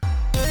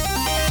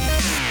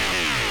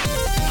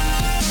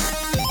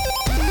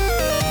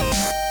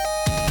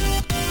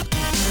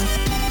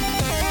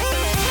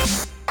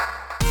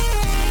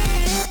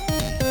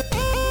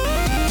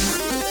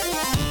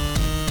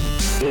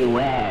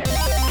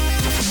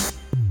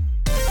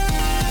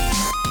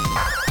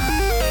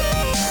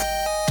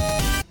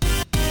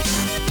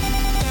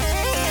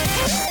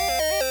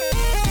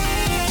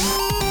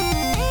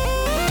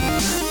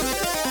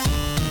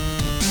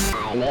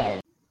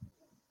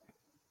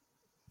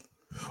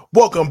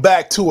Welcome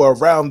back to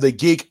Around the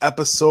Geek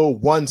episode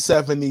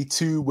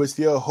 172 with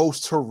your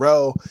host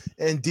Terrell,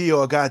 and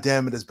Dio,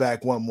 goddammit, is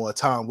back one more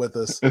time with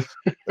us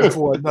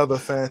for another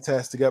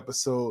fantastic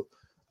episode.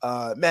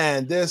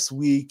 Man, this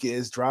week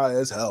is dry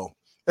as hell.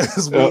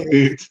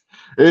 It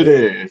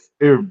is.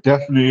 It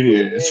definitely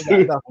is.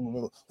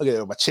 Look at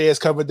it, my chair's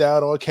covered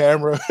down on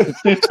camera.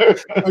 But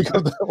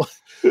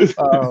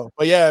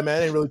yeah,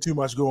 man, ain't really too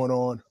much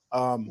going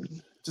on.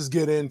 Just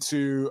get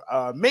into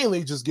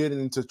mainly just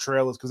getting into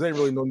trailers because there ain't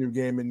really no new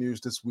gaming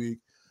news this week.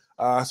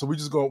 So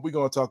we're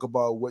gonna talk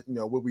about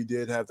what we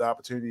did have the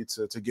opportunity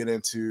to get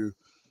into.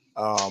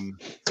 And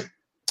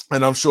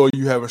I'm sure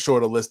you have a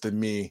shorter list than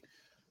me.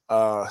 So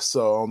I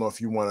don't know if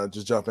you want to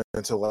just jump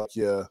into like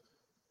your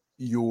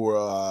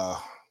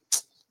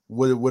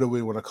what do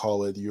we want to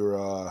call it?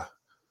 Your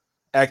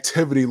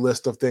activity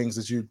list of things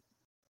that you, as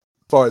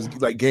far as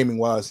like gaming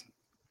wise,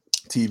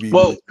 TV.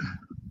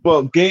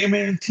 Well,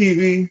 gaming,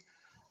 TV.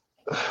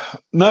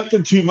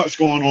 Nothing too much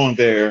going on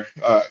there.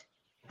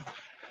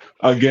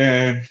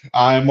 Again,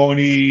 I'm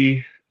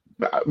only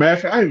matter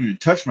of fact, I didn't even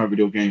touch my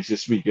video games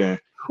this weekend.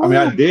 I mean,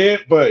 I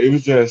did, but it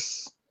was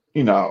just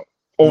on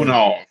and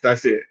off.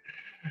 That's it.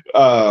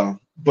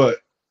 But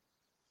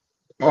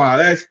not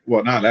last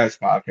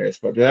podcast,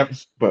 but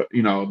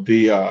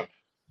the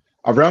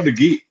Around the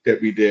Geek that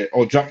we did,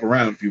 or Jump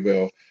Around, if you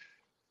will.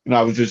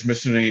 I was just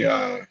mentioning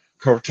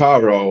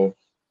Kotaro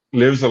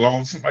Lives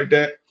Alone, something like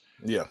that.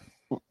 Yeah.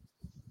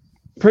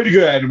 Pretty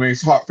good anime.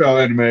 It's heartfelt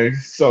anime.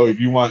 So if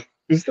you want,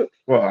 I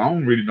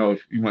don't really know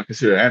if you want to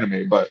consider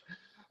anime, but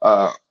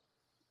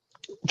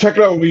check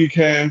it out when you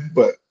can.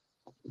 But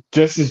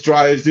just as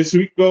dry as this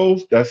week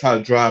goes, that's how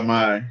dry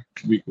my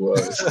week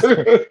was.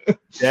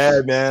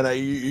 Yeah, man.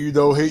 You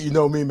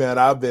know me, man.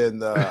 I've been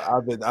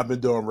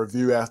doing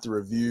review after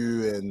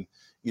review, and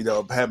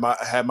had my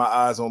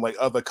eyes on like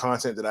other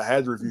content that I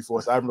had to review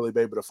for. So I haven't really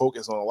been able to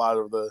focus on a lot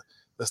of the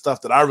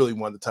stuff that I really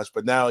wanted to touch.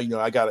 But now,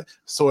 I got a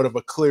sort of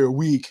a clear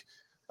week.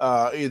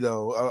 I'm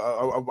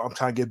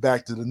trying to get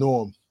back to the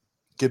norm,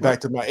 get back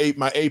to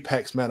my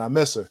apex, man. I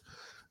miss her.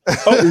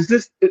 Is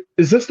this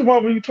the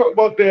one where you talk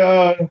about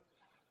the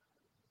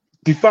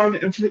final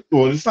it's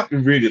not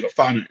really the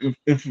final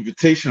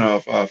implementation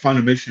of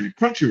Funimation and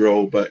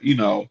Crunchyroll, but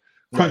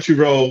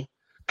Crunchyroll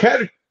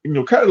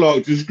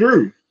catalog just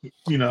grew.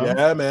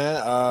 Yeah,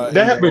 man.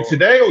 That happened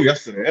today or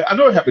yesterday? I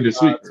know it happened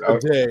this week.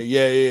 Today,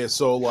 yeah.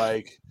 So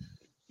like,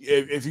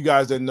 if you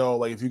guys didn't know,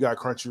 like if you got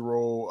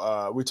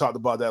Crunchyroll, we talked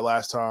about that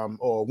last time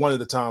or one of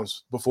the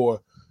times before,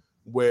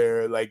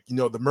 where like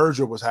the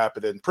merger was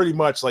happening. Pretty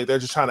much like they're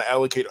just trying to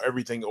allocate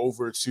everything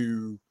over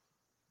to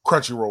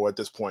Crunchyroll at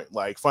this point.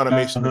 Like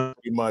Funimation is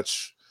pretty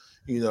much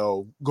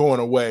going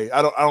away.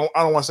 I don't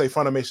want to say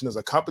Funimation as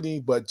a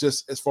company, but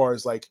just as far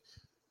as like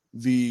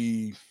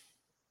the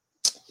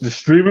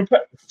streaming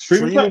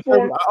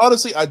platform.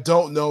 Honestly, I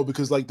don't know,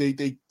 because like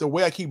they the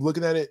way I keep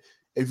looking at it,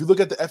 if you look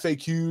at the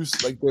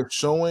FAQs, like they're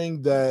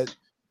showing that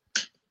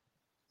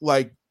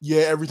like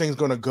everything's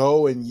going to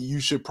go and you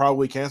should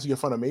probably cancel your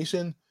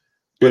Funimation.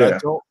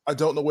 But I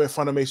don't know where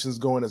Funimation is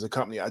going as a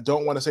company. I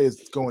don't want to say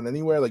it's going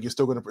anywhere. Like it's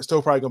still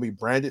probably going to be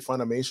branded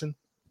Funimation.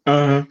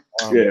 But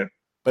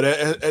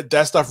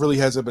that stuff really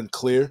hasn't been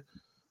clear.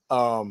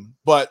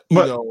 But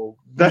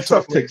that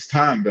stuff takes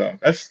time, though.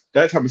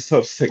 That type of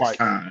stuff takes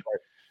time. Right.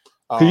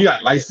 You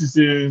got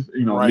licenses,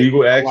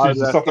 legal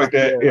actions and stuff like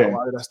that. Yeah, a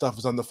lot of that stuff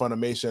is under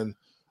Funimation.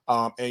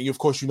 And of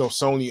course,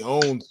 Sony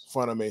owns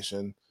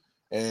Funimation,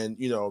 and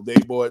they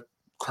bought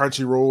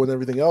Crunchyroll and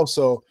everything else.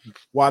 So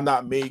why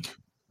not make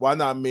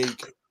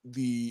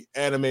the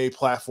anime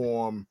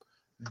platform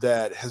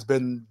that has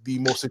been the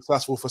most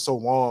successful for so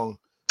long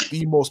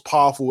the most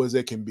powerful as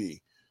it can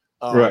be?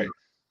 Right.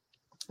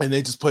 And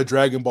they just put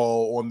Dragon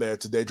Ball on there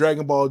today.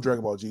 Dragon Ball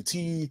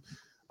GT,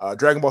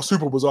 Dragon Ball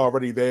Super was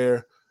already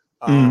there.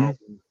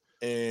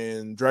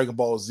 And Dragon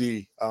Ball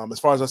Z. As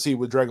far as I see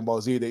with Dragon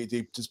Ball Z, they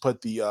just put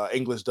the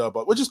English dub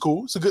up, which is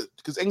cool. It's a good,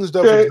 because English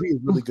dub is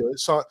really good.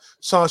 Sean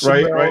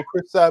Shamel,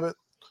 Chris Sabat.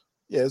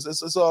 Yeah,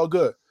 it's all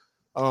good.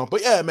 But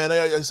yeah, man,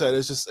 like I said,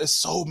 it's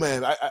so,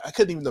 man, I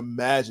couldn't even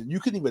imagine. You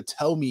couldn't even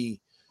tell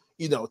me,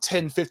 10,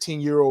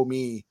 15-year-old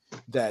me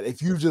that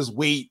if you just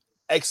wait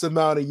X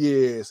amount of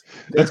years,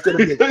 there's going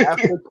to be an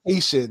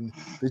application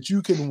that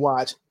you can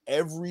watch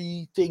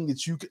everything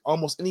that you could,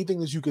 almost anything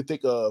that you could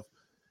think of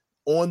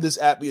on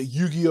this app.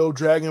 Yu-Gi-Oh,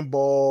 Dragon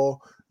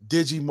Ball,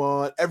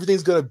 Digimon,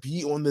 everything's going to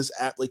be on this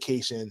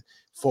application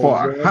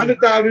for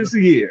 $100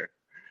 a year.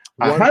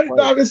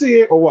 $100 a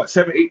year, or what?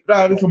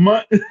 $7-8 a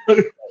month.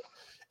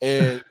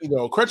 And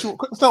Crunchyroll,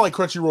 it's not like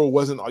Crunchyroll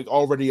wasn't like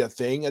already a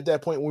thing at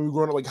that point when we were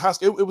growing up. Like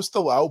it was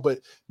still out, but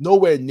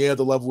nowhere near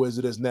the level as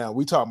it is now.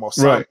 We talking about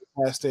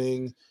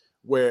simulcasting,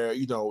 where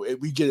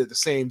we get it the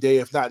same day,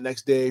 if not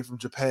next day, from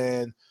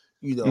Japan.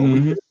 We get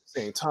it at the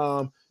same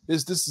time.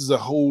 This is a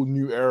whole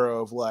new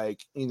era of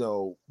like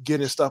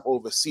getting stuff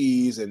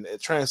overseas and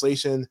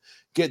translation,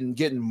 getting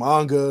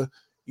manga.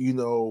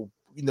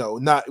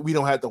 Not, we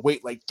don't have to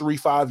wait like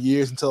 3-5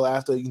 years until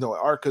after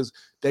arc, because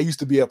there used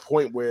to be a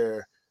point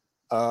where.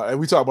 And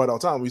we talk about it all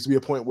the time. There used to be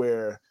a point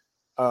where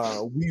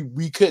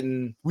we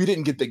didn't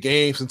get the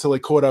games until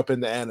it caught up in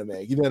the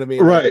anime. You know what I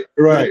mean? Right.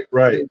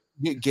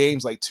 We get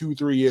games like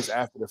 2-3 years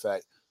after the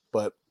fact.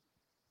 But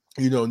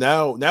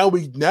now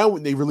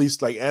when they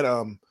released like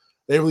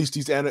they released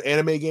these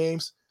anime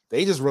games,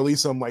 they just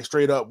release them like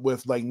straight up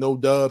with like no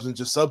dubs and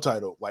just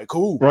subtitle. Like,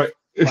 cool. Right.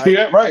 Like,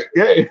 yeah, right.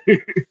 Yeah.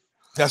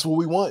 That's what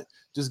we want.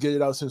 Just get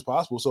it out as soon as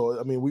possible. So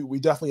I mean, we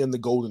definitely in the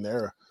golden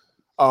era.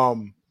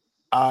 I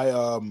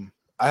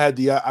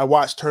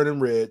watched Turning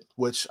Red,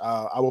 which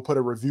I will put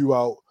a review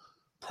out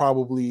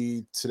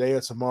probably today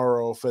or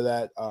tomorrow for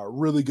that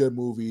really good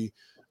movie.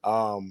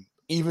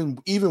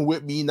 Even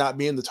with me not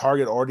being the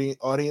target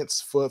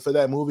audience for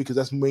that movie, because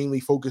that's mainly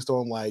focused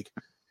on like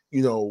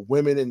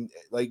women and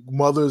like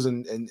mothers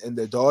and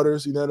their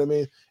daughters. You know what I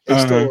mean?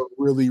 It's still a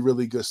really,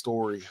 really good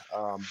story.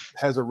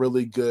 Has a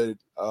really good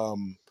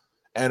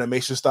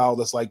animation style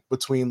that's like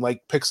between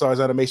like Pixar's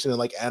animation and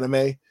like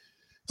anime.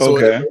 So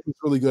it's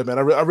really good, man.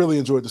 I really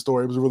enjoyed the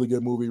story. It was a really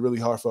good movie, really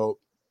heartfelt.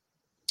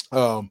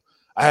 I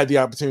had the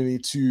opportunity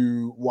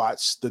to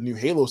watch the new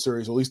Halo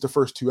series, or at least the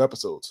first 2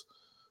 episodes.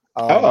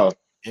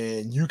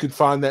 And you can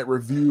find that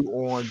review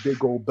on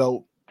Big Old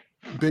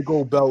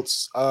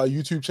Belt's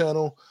YouTube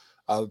channel.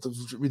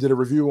 We did a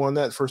review on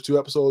that first 2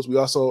 episodes. We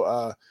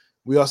also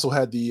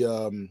had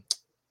the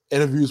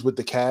interviews with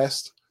the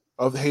cast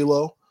of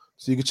Halo,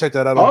 so you can check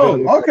that out.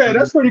 Okay,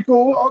 that's pretty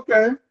cool.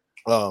 Okay.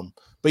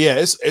 But yeah,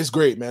 it's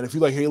great, man. If you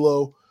like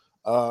Halo,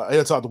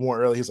 I talked to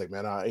Warren earlier. He's like,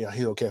 man,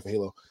 Halo can't for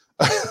Halo.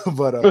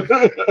 But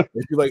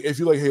if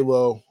you like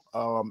Halo,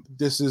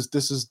 this is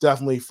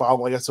definitely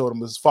following. Like I told him,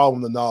 this is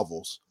following the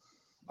novels.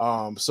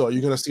 So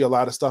you're gonna see a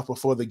lot of stuff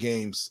before the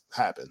games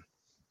happen.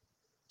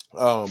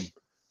 And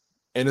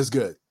it's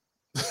good.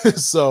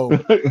 so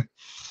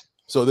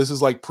this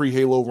is like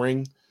pre-Halo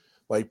Ring,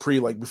 like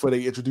before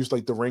they introduced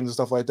like the rings and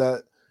stuff like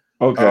that.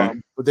 Okay.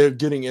 But they're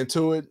getting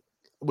into it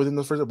within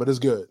the first, but it's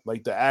good.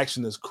 Like the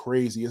action is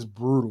crazy, it's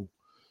brutal.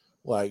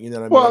 Like, you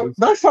know what I mean? Well,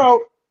 that's how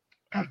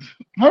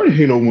many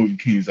Halo movie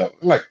came out?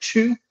 Like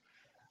two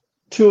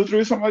or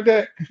three, something like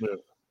that.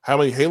 How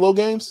many Halo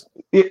games?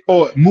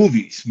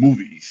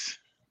 Movies.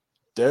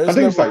 There's I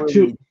think it's like really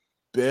 2.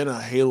 been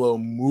a Halo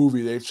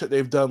movie.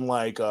 They've done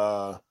like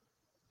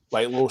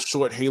little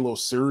short Halo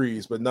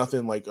series, but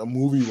nothing like a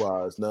movie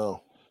wise.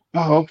 No.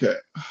 Oh, okay.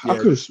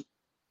 Yeah.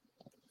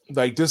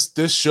 Like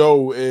this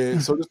show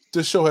is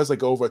this show has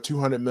like over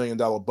 $200 million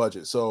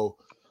budget. So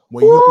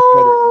when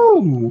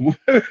you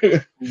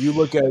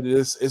look at it,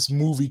 it's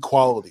movie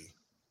quality.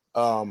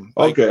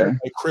 Like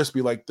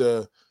crispy, like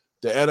the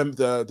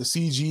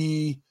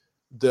CG,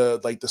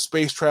 the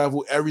space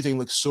travel, everything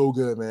looks so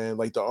good, man.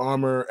 Like the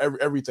armor,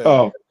 everything.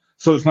 Oh,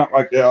 so it's not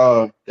like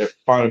that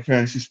Final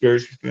Fantasy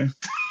Spirits thing.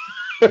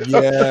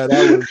 Yeah,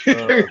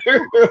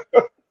 that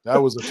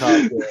was a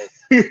top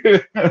there.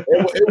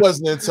 It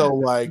wasn't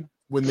until like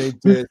when they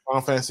did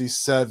Final Fantasy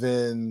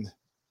VII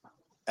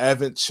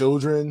Advent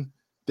Children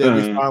that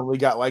we finally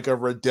got like a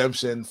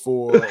redemption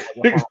for like a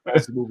Final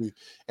Fantasy movie.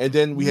 And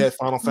then we had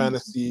Final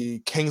Fantasy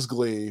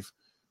Kingsglaive,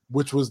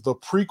 which was the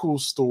prequel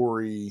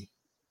story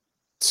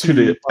to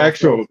the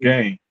actual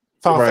game.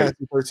 Final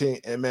Fantasy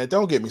 13. And man,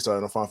 don't get me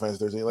started on Final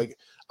Fantasy 13. Like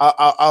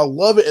I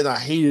love it and I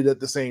hate it at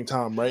the same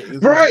time, right?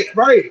 Right.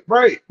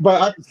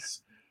 But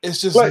it's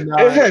just like,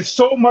 not, it had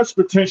so much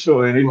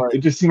potential and it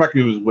just seemed like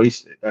it was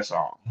wasted. That's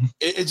all.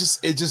 It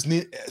just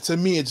to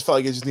me, it just felt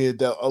like it just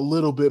needed a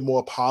little bit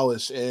more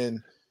polish.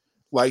 And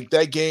like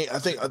that game, I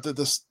think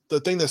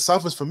the thing that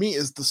suffers for me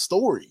is the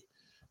story.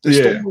 The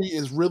story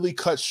is really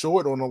cut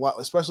short on a lot,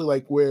 especially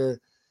like where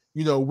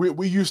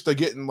we used to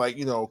getting like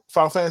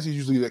Final Fantasy is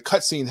usually the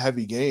cutscene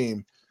heavy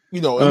game,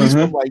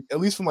 at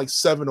least from like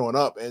 7 on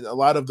up, and a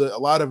lot of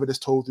it is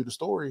told through the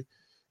story,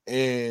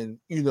 and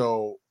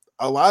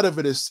a lot of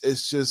it is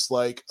just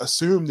like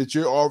assume that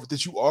you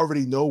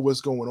already know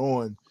what's going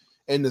on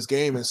in this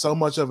game, and so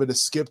much of it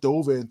is skipped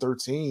over in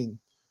 13.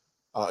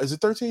 Is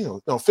it 13?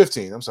 No,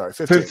 15. I'm sorry,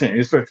 15. 15.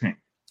 It's 15.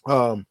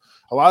 A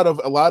lot of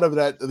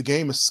that the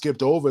game is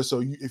skipped over.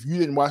 So if you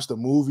didn't watch the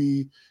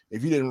movie,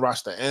 if you didn't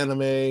watch the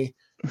anime,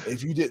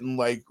 if you didn't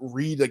like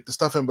read like the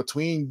stuff in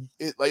between,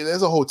 it like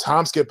there's a whole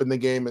time skip in the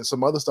game and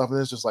some other stuff, and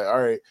it's just like,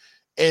 all right.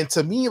 And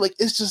to me, like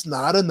it's just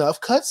not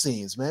enough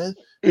cutscenes, man.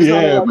 There's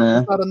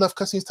not enough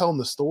cutscenes telling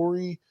the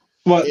story.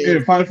 Well,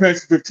 in Final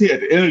Fantasy 15,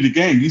 at the end of the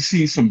game, you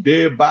see some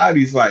dead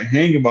bodies like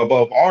hanging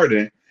above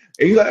Arden.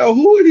 And you're like, oh,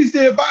 who are these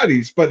dead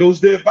bodies? But those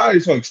dead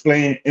bodies are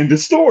explained in the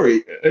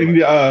story, and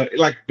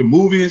like the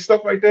movie and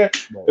stuff like that.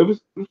 Right. It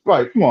was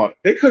like, come on,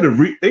 they could have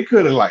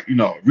like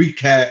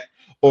recap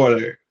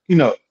or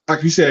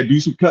like you said, do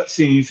some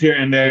cutscenes here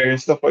and there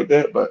and stuff like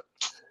that. But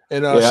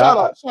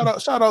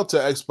shout out to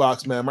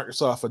Xbox, man,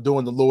 Microsoft for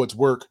doing the Lord's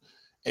work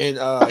and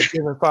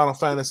giving Final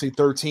Fantasy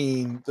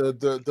 13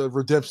 the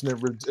redemption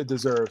it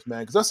deserves,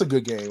 man, because that's a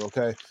good game.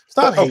 Okay,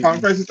 stop hating. Final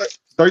Fantasy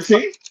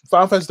 13.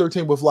 Final Fantasy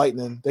 13 with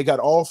Lightning. They got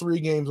all 3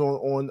 games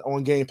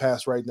on Game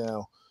Pass right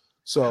now.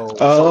 So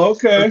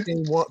okay,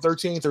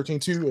 13,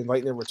 2, and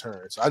Lightning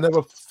Returns. I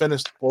never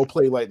finished or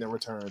played Lightning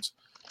Returns,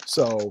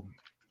 so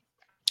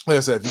like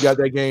I said, if you got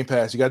that Game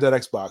Pass, you got that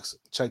Xbox,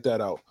 check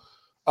that out.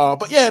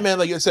 But yeah, man,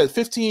 like I said,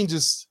 15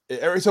 just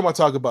every time I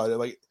talk about it,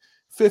 like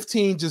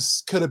 15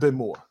 just could have been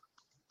more.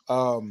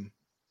 And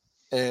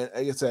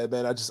like I said,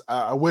 man,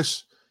 I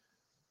wish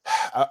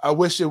I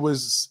wish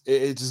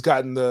it just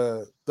gotten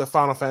the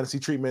Final Fantasy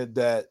treatment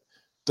that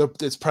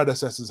its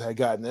predecessors had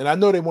gotten. And I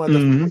know they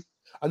wanted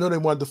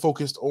to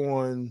focus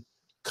on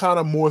kind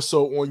of more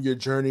so on your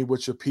journey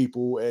with your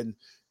people and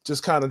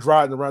just kind of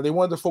driving around. They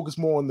wanted to focus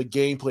more on the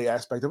gameplay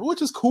aspect of it,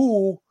 which is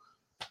cool.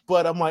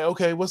 But I'm like,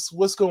 okay,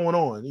 what's going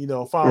on?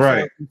 Final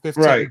Fantasy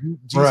 15,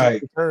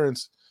 Jesus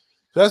Returns.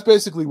 That's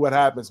basically what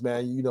happens,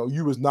 man.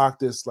 You was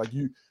Noctis, like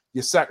you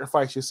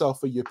sacrifice yourself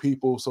for your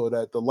people so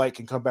that the light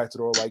can come back to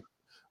the door.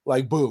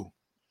 Like boo.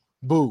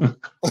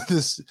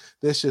 this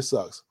shit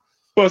sucks.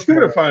 Well,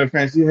 speaking of Final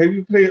Fantasy, have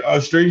you played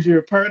Stranger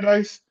in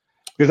Paradise?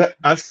 Because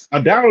I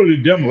downloaded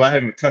the demo, I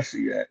haven't touched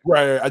it yet.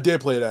 Right, I did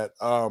play that.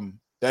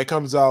 That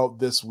comes out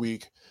this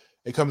week.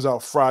 It comes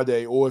out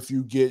Friday, or if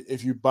you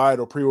buy it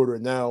or pre-order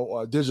it now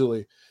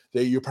digitally,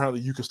 you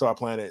can start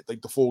playing it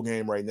like the full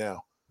game right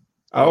now.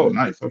 Oh,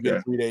 nice. Okay.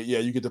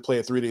 You get to play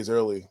it 3 days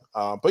early.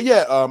 But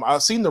yeah,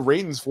 I've seen the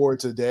ratings for it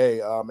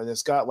today, and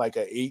it's got like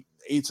a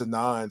 8s and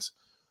 9s.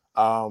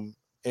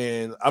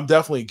 And I'm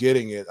definitely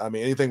getting it. I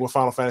mean, anything with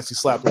Final Fantasy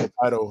slapped on the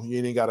title,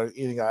 you ain't gotta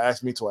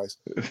ask me twice.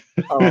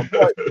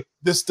 But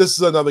this is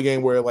another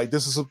game where like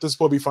this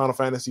will be Final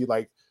Fantasy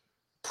like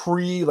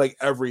pre like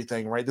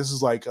everything, right? This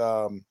is like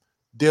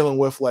dealing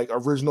with like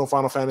original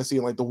Final Fantasy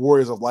and like the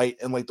Warriors of Light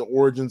and like the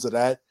origins of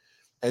that,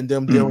 and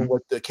them dealing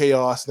with the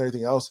chaos and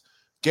everything else.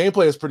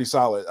 Gameplay is pretty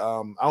solid. I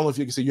don't know if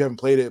you can say you haven't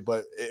played it,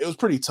 but it was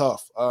pretty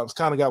tough. It's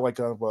kind of got like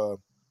I want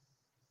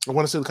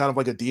to say kind of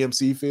like a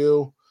DMC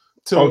feel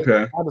to it.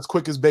 Not as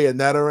quick as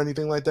Bayonetta or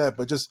anything like that,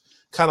 but just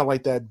kind of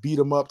like that beat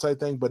 'em up type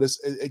thing. But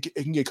it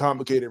can get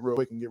complicated real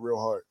quick and get real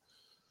hard.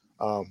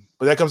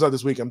 But that comes out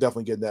this week. I'm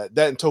definitely getting that.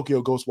 That and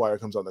Tokyo Ghostwire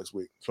comes out next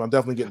week, so I'm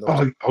definitely getting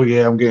those. Oh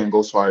yeah, I'm getting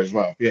Ghostwire as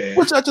well. Yeah.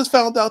 Which I just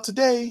found out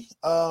today.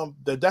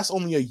 That's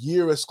only a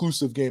year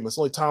exclusive game. It's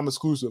only time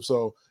exclusive.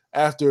 So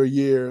after a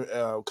year,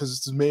 because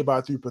it's made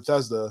through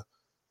Bethesda,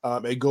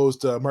 it goes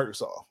to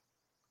Microsoft.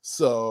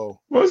 So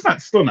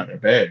it's still not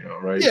that bad though,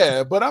 right?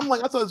 Yeah, but I'm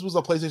like, I thought this was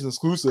a PlayStation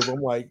exclusive.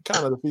 I'm like,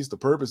 kind of defeats the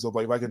purpose of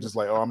like if I can just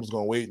like, I'm just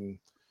gonna wait and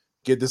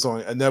get this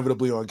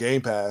inevitably on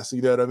Game Pass.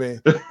 You know what I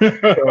mean?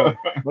 So,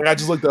 like I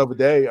just looked the other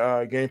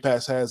day. Game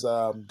Pass has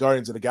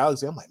Guardians of the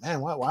Galaxy. I'm like, man,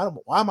 why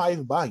am I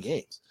even buying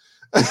games?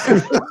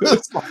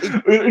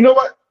 You know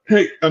what?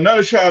 Hey,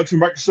 another shout out to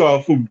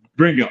Microsoft for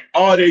bringing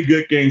all their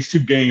good games to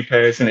Game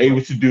Pass and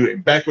able to do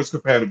it backwards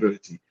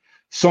compatibility.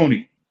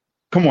 Sony,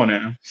 come on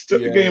now,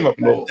 step the game up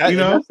a little.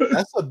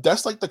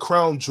 That's like the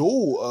crown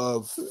jewel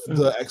of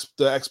the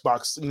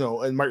Xbox, and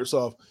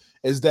Microsoft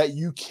is that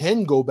you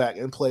can go back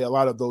and play a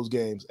lot of those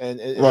games, and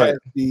it has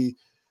the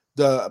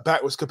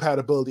backwards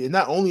compatibility. And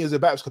not only is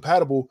it backwards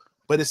compatible,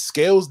 but it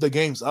scales the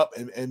games up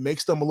and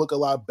makes them look a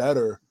lot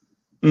better.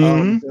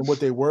 Than what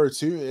they were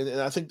too, and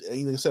I think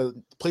like I said,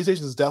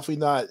 PlayStation is definitely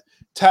not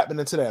tapping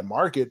into that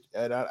market,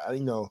 and I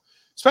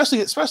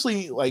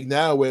especially like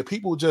now where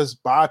people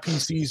just buy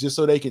PCs just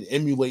so they can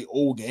emulate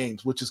old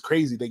games, which is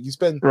crazy. Like you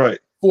spend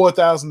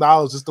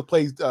 $4,000 just to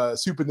play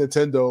Super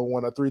Nintendo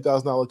on a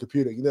 $3,000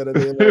 computer, you know what I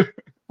mean? Like,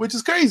 which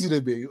is crazy to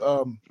me.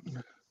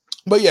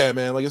 But yeah,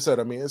 man, like I said,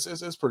 I mean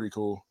it's pretty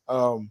cool.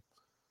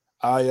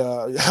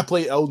 I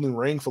played Elden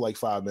Ring for like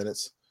 5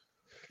 minutes.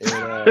 He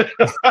turned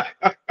it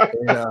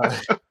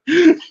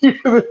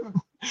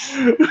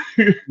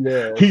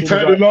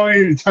on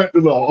and he turned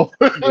it off.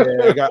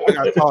 I got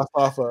tossed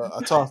off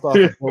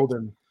a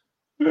building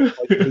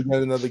like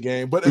another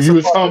game. But you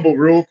was humble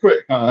real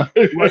quick, huh?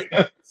 Right?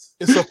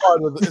 It's a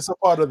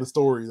part of the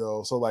story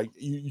though. So like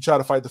you try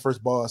to fight the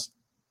first boss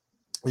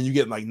and you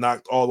get like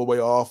knocked all the way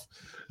off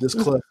this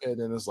cliff,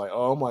 and then it's like,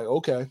 oh, I'm like,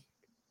 okay.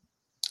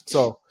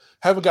 So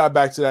haven't got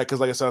back to that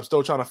because like I said, I'm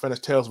still trying to finish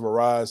Tales of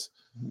Arise.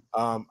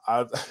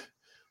 I've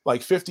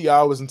like 50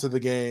 hours into the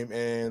game,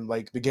 and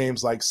like the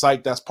game's like,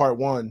 psych, that's part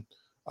 1.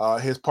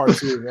 Here's part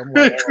 2. I'm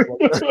like,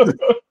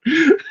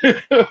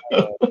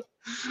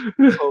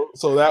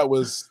 so that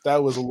was a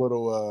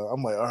little.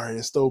 I'm like, all right,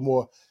 there's still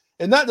more.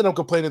 And not that I'm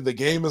complaining the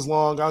game is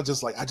long. I'm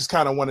just like, I just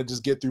kind of want to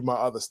just get through my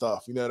other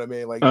stuff. You know what I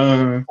mean? Like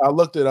I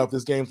looked it up.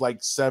 This game's like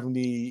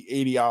 70,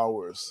 80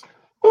 hours.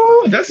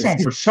 Oh, that's on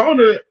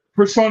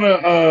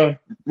Persona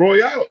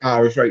Royale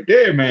hours right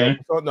there, man.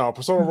 No,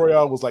 Persona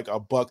Royale was like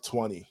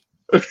 $120.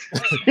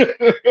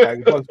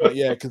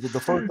 Yeah, because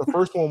the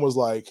first one was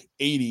like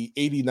 80,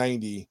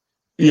 90.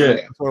 Yeah.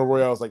 Persona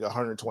Royale was like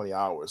 120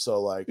 hours.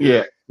 So like,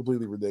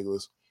 completely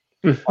ridiculous.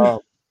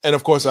 And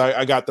of course,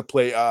 I got to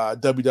play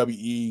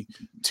WWE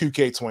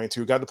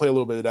 2K22. Got to play a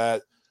little bit of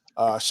that.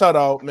 Shout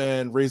out,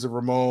 man, Razor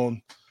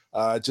Ramon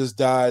just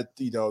died,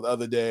 the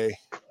other day.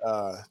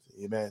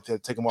 Man, to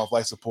take him off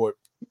life support.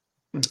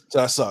 So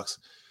that sucks.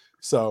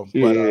 So,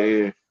 but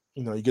you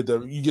get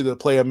to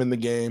play him in the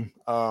game.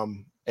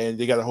 And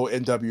they got a whole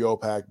NWO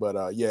pack.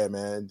 But yeah,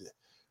 man,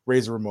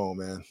 Razor Ramon,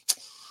 man.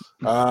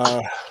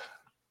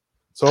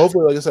 So So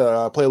hopefully, like I said,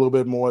 I'll play a little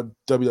bit more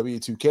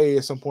WWE 2K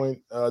at some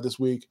point this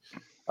week.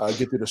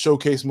 Get through the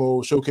showcase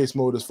mode. Showcase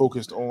mode is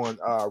focused on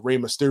Rey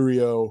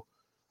Mysterio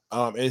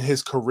and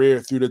his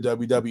career through the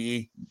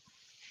WWE.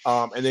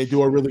 And they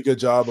do a really good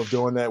job of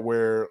doing that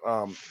where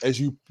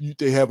as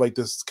they have like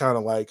this kind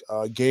of like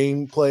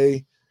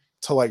gameplay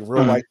to like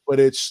real life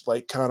footage,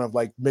 like kind of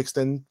like mixed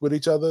in with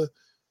each other.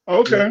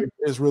 Okay.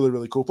 It's really,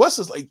 really cool. Plus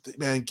it's like,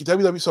 man,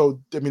 WWE, so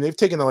I mean they've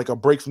taken like a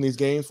break from these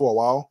games for a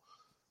while.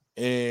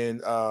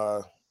 And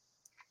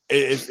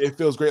it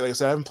feels great. Like I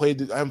said, I haven't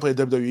played a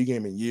WWE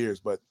game in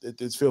years, but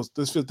this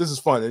is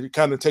fun. It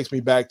kind of takes me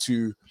back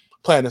to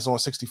playing this on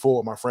 64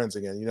 with my friends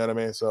again. You know what I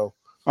mean? So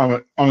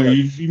I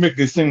mean, you make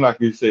this seem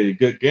like it's a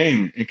good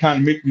game. It kind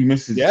of make me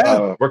miss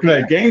working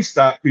at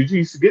GameStop because you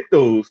used to get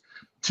those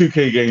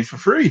 2K games for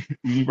free.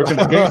 You working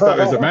at GameStop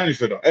as a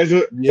manager though, as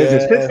a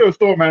physical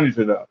store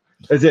manager though.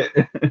 That's it.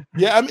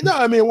 Yeah, I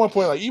mean, at one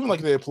point, like even like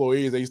the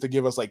employees, they used to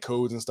give us like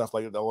codes and stuff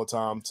like that all the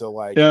time to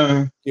like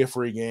get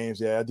free games.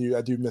 Yeah,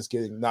 I do miss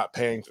not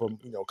paying for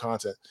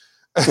content.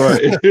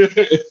 Right.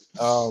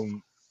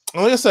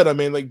 Like I said, I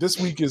mean, like this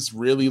week is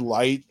really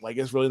light. Like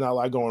it's really not a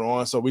lot going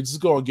on, so we just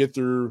gonna get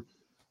through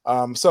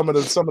some of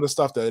the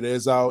stuff that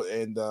is out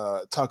and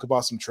talk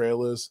about some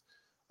trailers.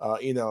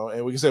 And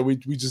like I said, we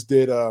just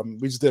did a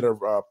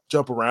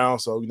jump around,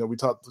 so we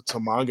talked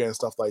some manga and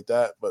stuff like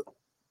that, but.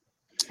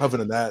 Other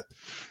than that,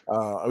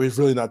 there's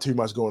really not too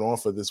much going on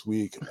for this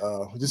week.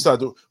 We need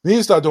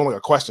to start doing like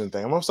a question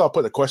thing. I'm gonna start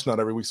putting a question out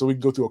every week so we can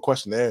go through a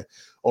questionnaire.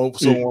 On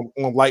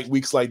light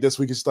weeks like this,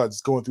 we can start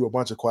just going through a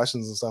bunch of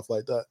questions and stuff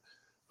like that.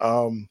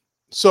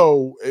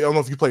 So I don't know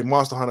if you play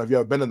Monster Hunter, if you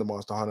ever been into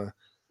Monster Hunter,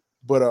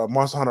 but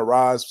Monster Hunter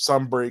Rise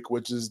Sunbreak,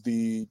 which is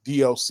the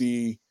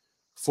DLC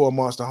for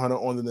Monster Hunter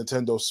on the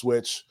Nintendo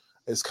Switch,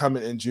 is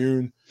coming in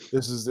June.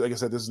 This is, like I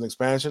said, this is an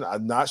expansion.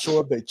 I'm not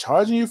sure if they're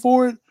charging you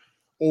for it,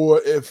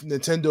 or if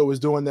Nintendo is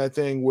doing that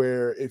thing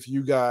where if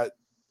you got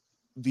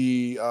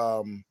the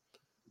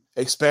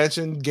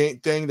expansion game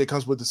thing that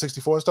comes with the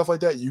 64 and stuff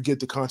like that, you get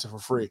the content for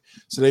free.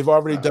 So they've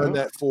already done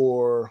that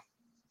for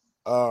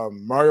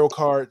Mario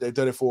Kart. They've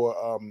done it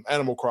for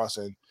Animal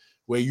Crossing,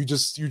 where you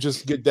just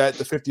get the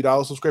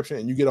 $50 subscription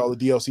and you get all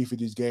the DLC for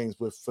these games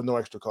for no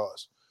extra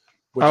cost.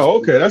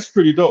 Okay, that's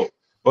pretty dope.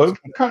 Well, it's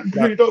kind of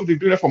pretty dope to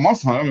do that for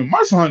Monster Hunter. I mean,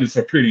 Monster Hunter is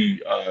a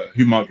pretty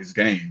humongous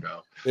game,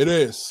 though. It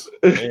is.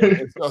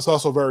 It's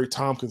also very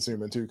time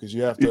consuming too, because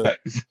you have to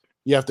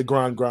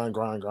grind.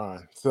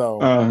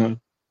 So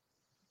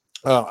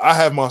I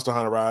have Monster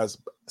Hunter Rise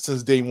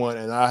since day one,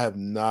 and I have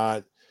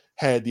not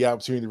had the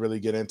opportunity to really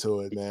get into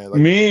it, man.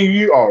 Like, me and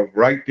you are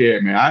right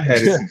there, man. I had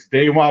it since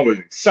day one. I was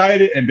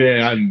excited, and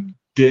then I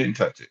didn't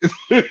touch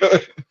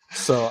it.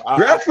 So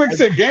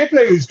graphics and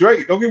gameplay is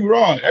great. Don't get me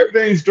wrong,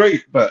 everything's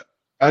great, but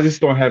I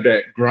just don't have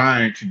that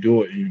grind to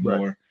do it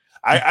anymore. Right.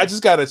 I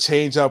just got to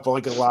change up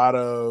like a lot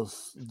of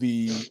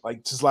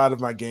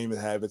my gaming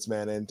habits,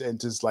 man, and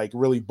just like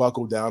really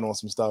buckle down on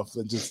some stuff,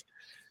 and just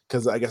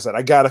because, like I said,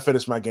 I got to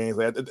finish my games.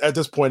 Like, at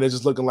this point, it's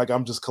just looking like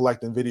I'm just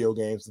collecting video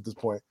games at this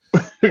point.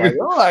 Like,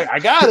 I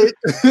got it.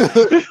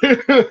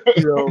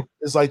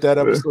 It's like that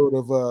episode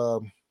of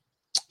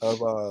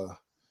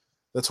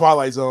the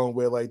Twilight Zone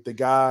where like the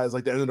guy is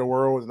like the end of the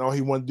world and all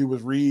he wanted to do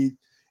was read.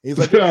 He's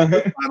like,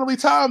 it's finally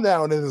time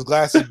now, and then his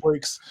glasses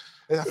breaks.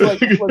 And I feel like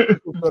this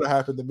could have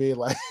happened to me.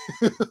 Like,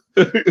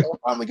 I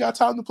finally got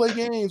time to play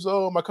games.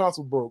 Oh, my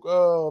console broke.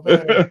 Oh,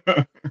 man.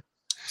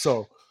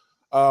 So,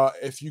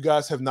 if you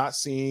guys have not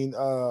seen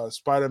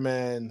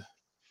Spider-Man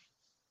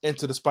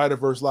Into the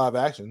Spider-Verse live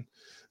action,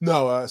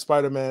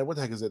 Spider-Man, what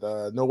the heck is it?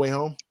 No Way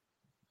Home?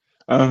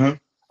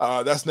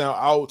 That's now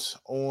out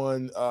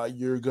on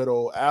your good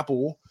old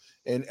Apple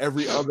and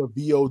every other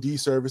VOD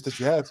service that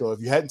you have. So if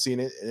you hadn't seen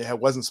it and it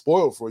wasn't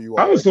spoiled for you,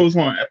 I was supposed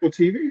on Apple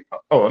TV.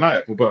 Oh, not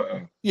Apple,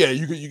 but yeah,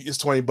 it's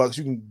 $20.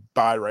 You can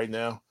buy it right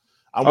now.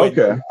 I'm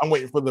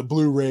waiting for the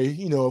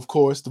Blu-ray. Of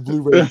course, the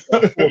Blu-ray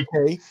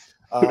 4K.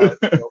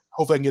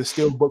 Hopefully, I can get a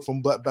steel book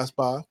from Best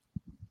Buy.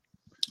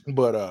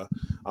 But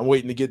I'm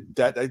waiting to get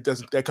that.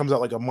 That comes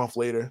out like a month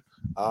later.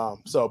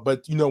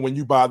 But when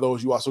you buy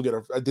those, you also get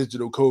a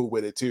digital code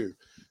with it too.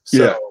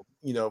 So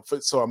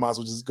so I might as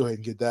well just go ahead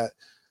and get that.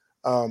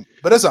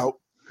 But it's out.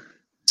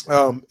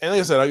 And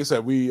like I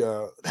said, we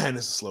man,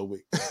 this is a slow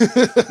week.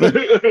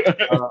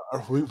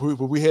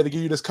 we had to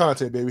give you this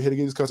content, baby. We had to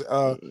give you this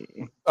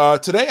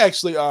content. Today,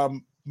 actually,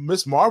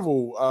 Miss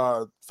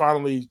Marvel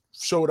finally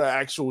showed an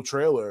actual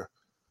trailer.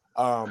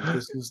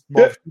 This is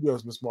Marvel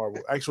Studios Miss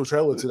Marvel actual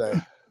trailer today.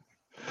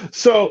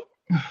 So,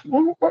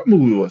 what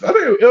movie was? I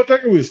think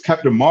it was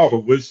Captain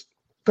Marvel. Was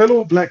that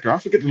little black girl? I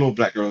forget the little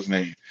black girl's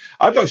name.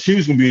 I thought she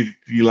was gonna be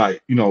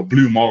like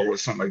Blue Marvel or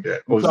something like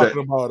that. We're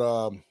talking about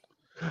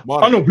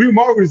oh no, Blue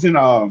Marvel is in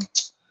I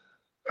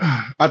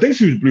think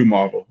she was Blue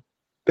Marvel.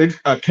 They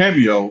a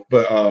cameo,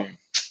 but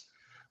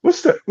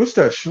what's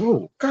that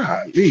show?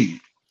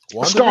 Golly.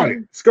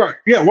 Scarlet.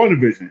 Yeah,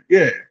 WandaVision.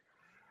 Yeah.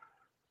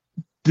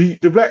 The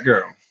black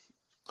girl.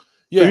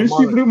 Yeah,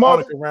 she Blue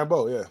Marvel?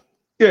 Rambeau, yeah.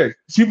 Yeah,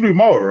 she Blue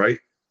Marvel, right?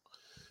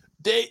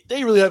 They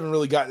really haven't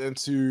really gotten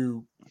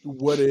into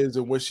what is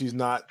and what she's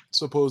not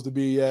supposed to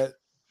be yet.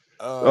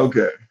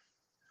 Okay.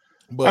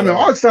 I But mean,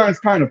 all signs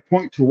kind of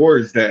point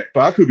towards that,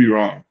 but I could be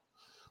wrong.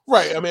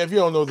 right. I mean, if you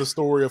don't know the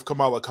story of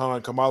Kamala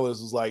Khan, Kamala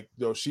is like,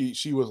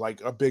 she was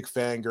like a big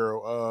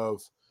fangirl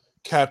of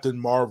Captain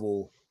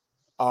Marvel.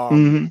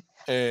 Mm-hmm.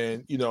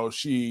 And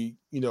she,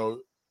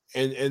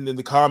 and in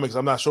the comics,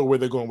 I'm not sure where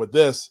they're going with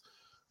this,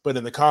 but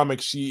in the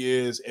comics, she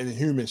is an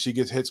Inhuman. She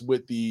gets hit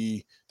with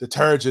the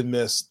Terrigen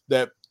mist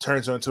that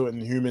turns her into an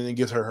Inhuman and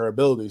gives her her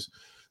abilities.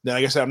 Now,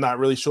 like I said, I'm not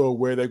really sure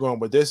where they're going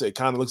with this. It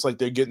kind of looks like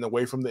they're getting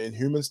away from the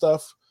Inhuman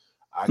stuff.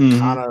 I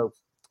kind of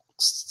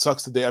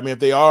sucks today. I mean, if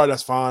they are,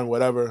 that's fine,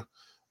 whatever.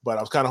 But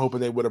I was kind of hoping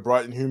they would have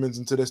brought Inhumans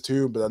into this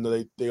too. But I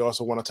know they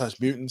also want to touch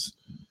mutants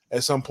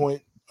at some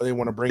point. Or they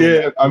want to bring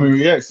in. I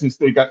mean, since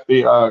they got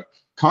the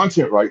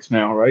content rights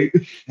now, right?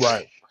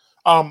 Right.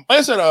 Like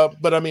I said,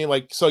 but I mean,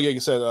 like, so yeah, you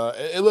said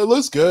it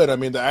looks good. I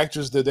mean, the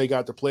actors that they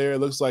got to play,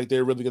 it looks like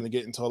they're really going to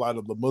get into a lot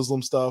of the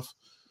Muslim stuff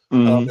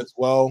as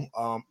well.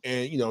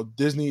 And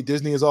Disney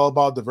is all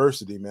about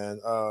diversity, man.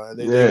 And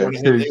they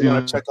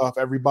want to check off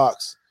every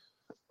box.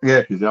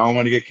 Yeah, because they don't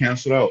want to get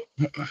canceled out.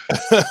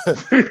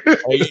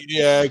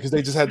 Yeah, because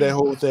they just had that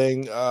whole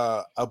thing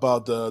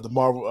about the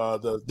Marvel,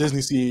 the Disney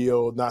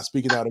CEO not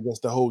speaking out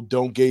against the whole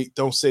 "don't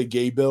say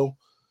gay" bill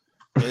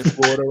in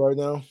Florida right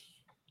now.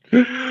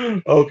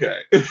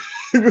 Okay.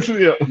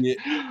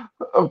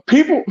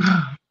 People.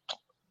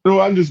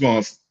 No, I'm just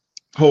gonna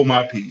hold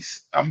my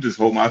peace. I'm just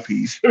hold my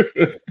peace.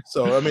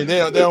 So I mean, they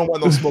don't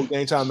want no smoke. They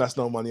ain't trying to mess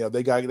no money up.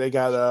 They got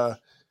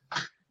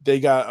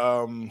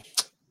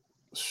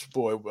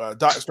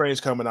Doctor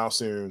Strange coming out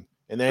soon,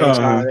 and they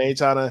ain't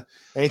trying to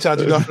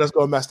do nothing that's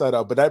gonna mess that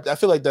up. But I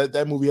feel like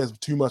that movie has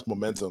too much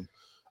momentum.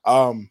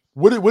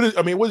 What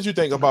did you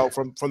think about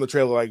from the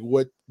trailer? Like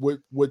what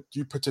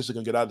you potentially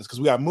gonna get out of this? Because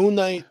we got Moon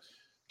Knight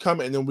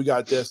coming, and then we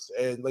got this.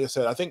 And like I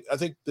said, I think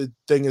the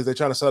thing is they're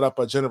trying to set up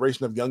a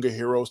generation of younger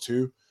heroes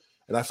too.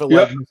 And I feel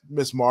like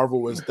Miss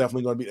Marvel is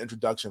definitely going to be an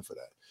introduction for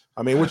that.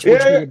 I mean, what you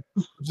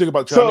think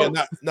about? So, I mean,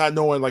 not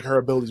knowing like her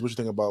abilities. What you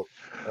think about?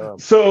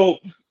 So,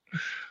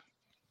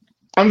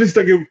 I'm just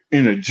thinking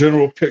in a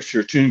general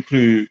picture to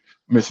include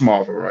Miss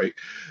Marvel, right?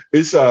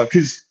 It's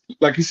because,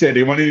 like you said,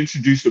 they want to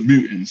introduce the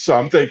mutants. So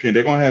I'm thinking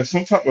they're going to have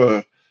some type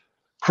of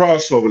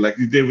crossover, like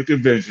they did with the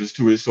Avengers,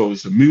 to it. So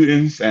it's the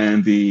mutants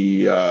and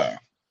the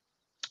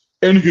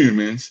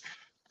Inhumans,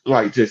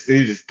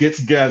 they just get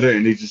together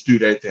and they just do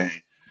that thing.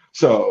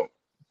 So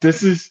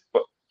this is,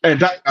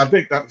 and I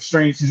think Doctor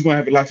Strange, he's going to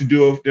have a lot to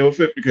deal with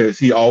it because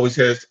he always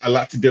has a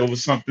lot to deal with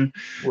something.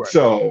 Right.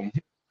 So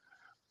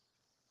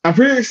I'm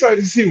pretty excited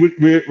to see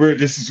where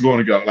this is going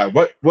to go. Like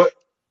what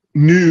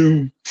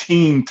new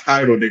team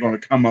title they're going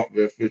to come up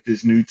with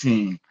this new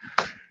team.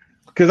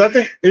 Because I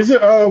think, is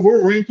it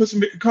Wolverine puts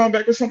make a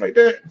comeback or something like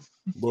that?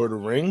 Lord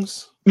of the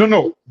Rings?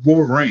 No,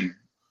 Wolverine.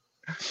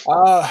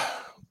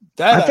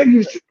 I think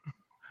he's.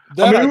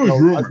 It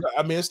was rumored.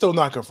 I mean, it's still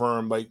not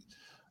confirmed. Like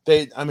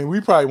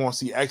we probably won't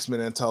see X-Men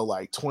until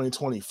like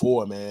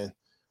 2024, man.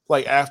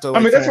 Like after.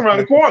 Like, that's around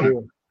the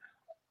corner.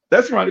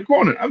 That's around the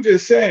corner. I'm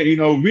just saying,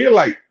 we're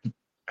like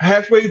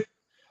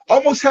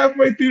almost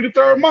halfway through the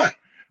third month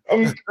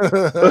of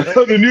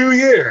the new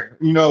year.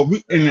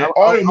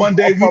 All in one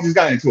day we just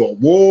got into a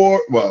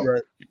war. Well,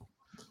 right.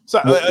 So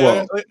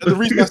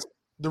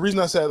the reason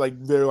I said like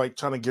they're like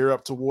trying to gear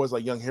up towards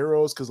like young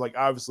heroes because like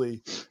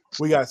obviously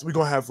we're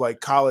gonna have like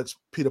college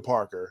Peter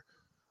Parker,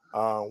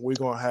 we're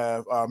gonna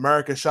have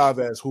America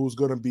Chavez who's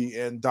gonna be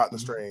in Doctor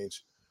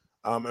Strange,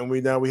 and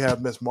we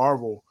have Miss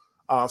Marvel.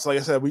 So like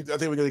I said, I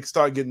think we're gonna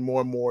start getting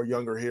more and more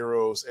younger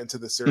heroes into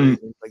the series.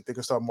 And, like they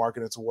can start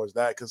marketing towards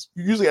that because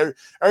usually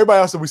everybody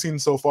else that we've seen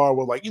so far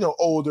were like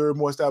older,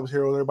 more established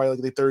heroes. Everybody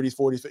like their 30s,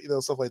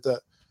 40s, stuff like that.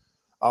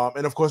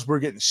 And of course we're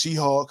getting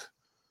She-Hulk.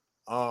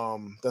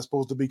 That's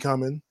supposed to be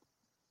coming.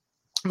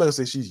 I'm not gonna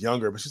say she's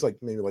younger, but she's like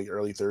maybe like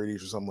early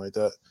 30s or something like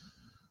that.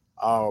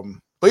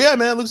 But yeah,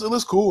 man, it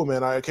looks cool,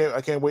 man. I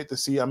can't wait to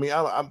see. I mean,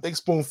 they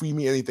spoon feed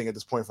me anything at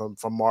this point from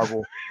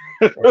Marvel.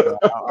 I'm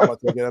about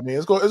to get. I mean,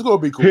 it's gonna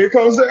be cool. Here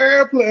comes the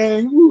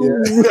airplane.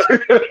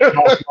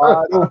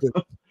 Wide open.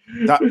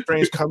 Doctor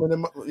Strange coming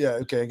in.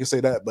 I can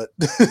say that, but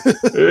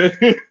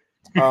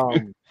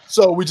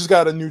so we just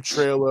got a new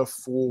trailer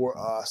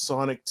for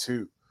Sonic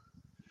 2.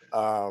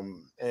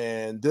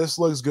 And this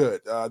looks good.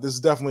 This is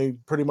definitely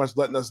pretty much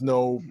letting us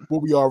know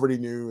what we already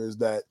knew is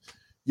that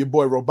your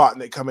boy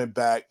Robotnik coming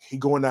back. He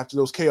going after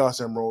those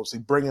Chaos Emeralds. He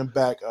bringing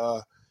back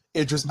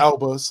Idris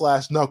Elba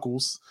 /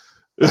 Knuckles.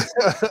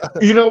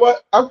 You know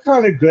what? I'm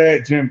kind of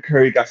glad Jim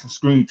Carrey got some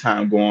screen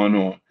time going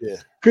on. Yeah,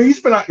 because he's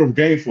been out the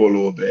game for a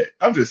little bit.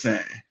 I'm just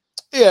saying.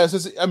 Yeah,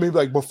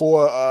 like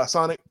before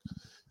Sonic.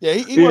 Yeah,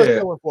 he was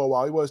chilling for a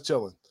while. He was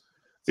chilling.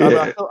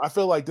 So I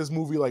feel like this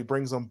movie like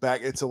brings him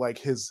back into like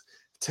his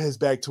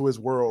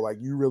world. Like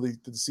you really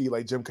see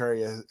like Jim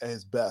Carrey at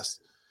his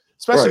best,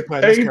 especially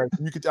playing this character.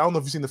 I don't know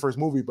if you've seen the first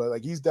movie, but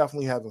like he's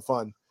definitely having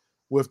fun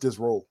with this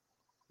role.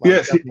 Like,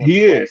 yes,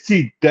 he is.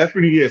 He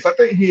definitely is. I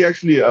think he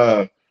actually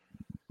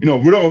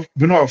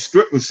Went off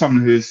script with some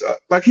of his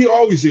like he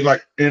always did,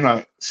 like in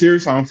a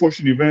series on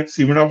unfortunate events.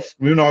 He went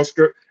off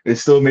script and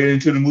still made it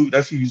into the movie.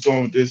 That's what he's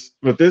doing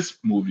with this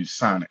movie,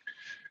 Sonic.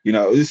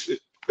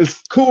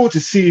 It's cool to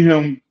see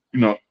him,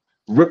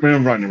 ripping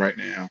and running right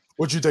now.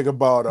 What you think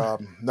about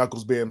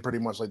Knuckles being pretty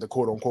much like the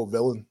quote unquote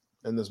villain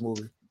in this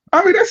movie?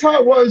 I mean, that's how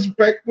it was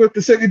back with the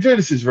Sega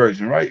Genesis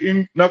version, right?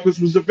 And Knuckles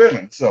was the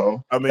villain,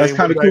 so I mean, that's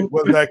kind of cool.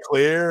 Wasn't that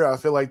clear? I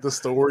feel like the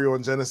story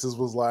on Genesis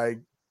was like,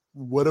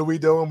 what are we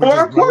doing?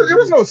 Well, of course, there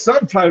was no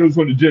subtitles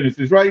on the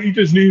Genesis, right? You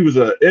just knew he was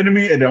an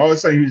enemy, and then all of a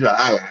sudden he was an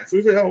ally. So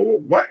we said, "Oh,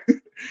 what?"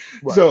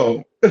 Right.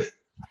 So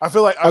I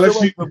feel like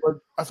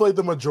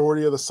the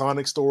majority of the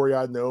Sonic story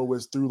I know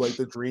was through like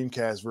the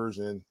Dreamcast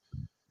version,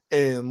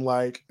 and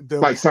like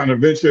Sonic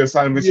Adventure,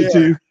 Sonic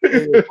Adventure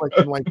 2,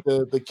 like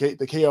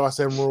the Chaos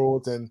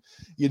Emeralds, and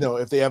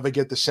if they ever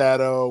get the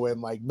Shadow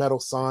and like Metal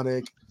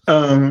Sonic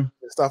and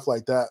stuff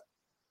like that,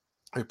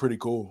 they're pretty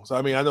cool. So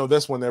I mean, I know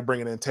this one they're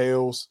bringing in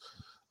Tails.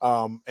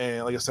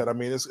 And like I said, I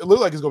mean, it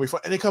looks like it's gonna be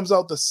fun, and it comes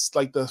out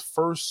the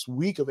first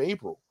week of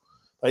April,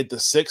 like the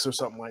 6th or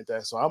something like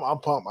that. So I'm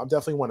pumped. I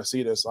definitely want to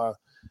see this.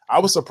 I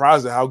was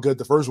surprised at how good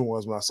the first one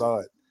was when I saw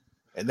it,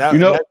 and that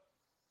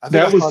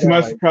was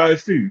my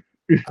surprise too.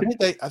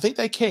 I think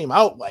they came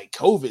out like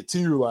COVID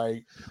too,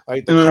 like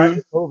the crack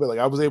of COVID. Like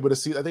I was able to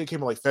see. I think it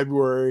came out like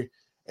February,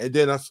 and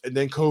then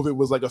COVID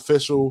was like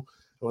official.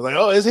 I was like,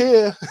 oh, it's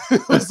here.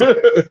 And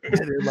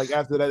then, like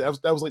after that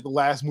was like the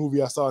last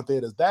movie I saw in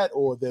theaters. That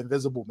or The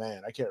Invisible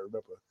Man. I can't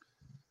remember.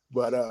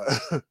 But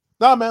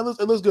nah, man,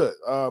 it looks good.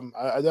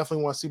 I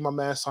definitely want to see my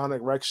man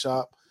Sonic Rex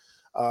Shop,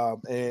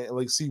 and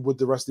like see what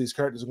the rest of these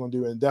characters are going to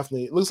do. And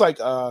definitely, it looks like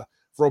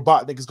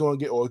Robotnik is going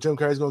to get, or Jim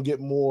Carrey's going to get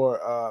more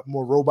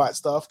robot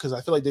stuff, because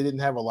I feel like they didn't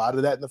have a lot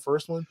of that in the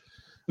first one.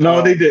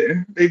 No, they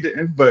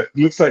didn't. But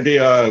looks like they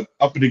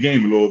upping the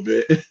game a little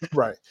bit.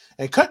 Right.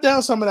 And cut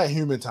down some of that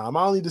human time.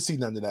 I don't need to see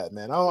none of that,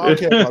 man. I don't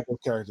care about those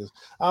characters.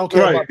 I don't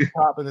care about the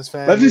cop and his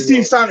family. Let's just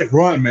see Sonic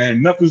run,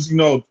 man. Knuckles,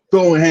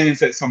 throwing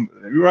hands at something,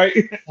 right?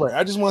 Right.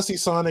 I just want to see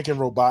Sonic and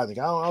Robotnik.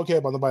 I don't care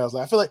about nobody else.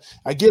 I feel like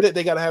I get it.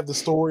 They got to have the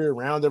story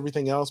around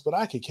everything else, but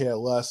I could care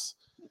less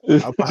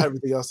about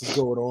everything else that's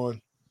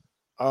going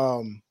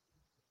on.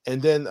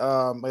 And then,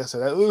 like I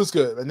said, it was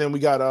good. And then we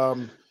got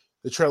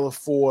the trailer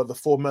for the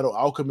Full Metal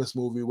Alchemist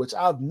movie, which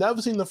I've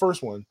never seen the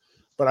first one,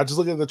 but I just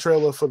looked at the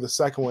trailer for the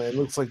second one. It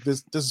looks like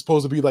this is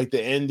supposed to be like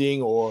the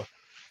ending or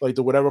like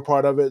the whatever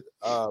part of it.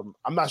 I'm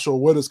not sure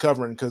what it's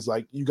covering, because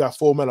like you got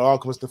Full Metal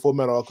Alchemist and Full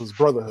Metal Alchemist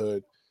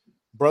Brotherhood.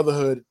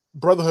 Brotherhood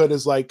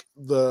is like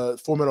the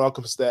Full Metal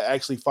Alchemist that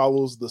actually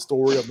follows the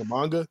story of the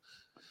manga.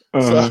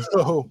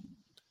 So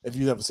if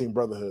you've never seen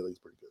Brotherhood, it's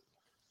pretty good.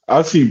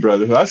 I've seen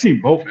Brotherhood. I've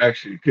seen both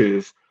actually,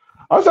 because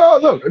I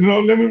thought, look, let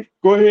me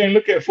go ahead and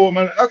look at Full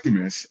Metal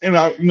Alchemist, and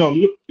I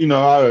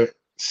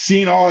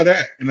seen all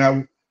that, and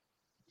I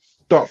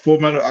thought Full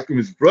Metal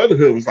Alchemist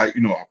Brotherhood was like,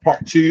 a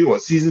part 2 or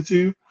season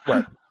 2.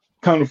 Right.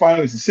 Come to find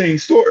out it's the same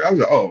story. I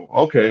was like, oh,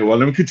 okay, well,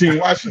 let me continue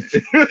watching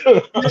it.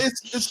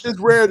 It's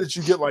rare that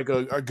you get like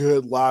a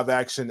good live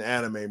action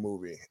anime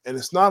movie, and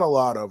it's not a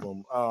lot of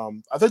them.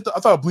 I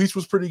thought Bleach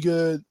was pretty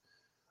good.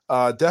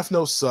 Death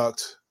Note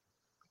sucked.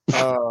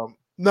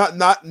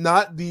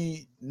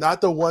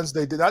 Not the ones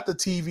they did, not the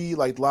TV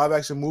like live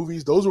action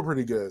movies. Those were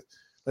pretty good,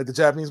 like the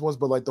Japanese ones,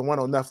 but like the one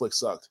on Netflix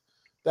sucked.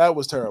 That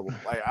was terrible.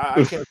 Like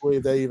I can't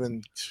believe they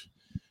even.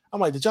 I'm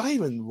like, did y'all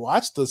even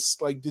watch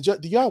this? Like, did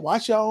y'all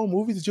watch your own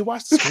movie? Did you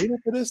watch the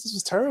screener for this? This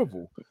was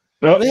terrible.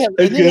 No, and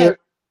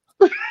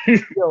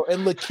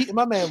Lakeith,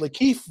 my man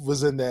Lakeith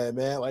was in there,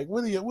 man. Like,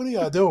 what are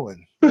y'all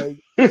doing? Like,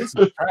 this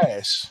is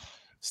trash.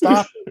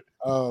 Stop it.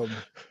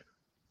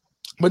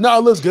 But no,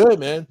 it looks good,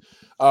 man.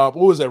 What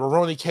was that?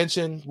 Rurouni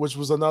Kenshin, which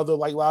was another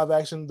like live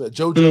action, the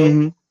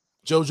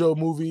JoJo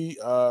movie.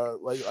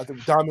 Like I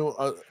think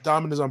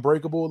Diamond is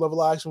Unbreakable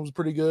level action was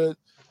pretty good.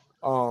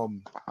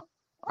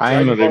 I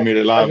didn't know they made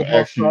a live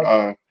action.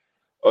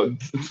 Don't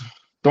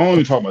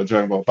even talk about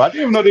Dragon Ball. But I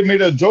didn't even know they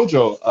made a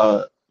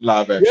JoJo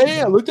live action.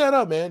 Yeah, look that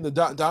up, man. The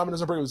Diamond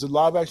is Unbreakable was a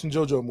live action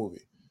JoJo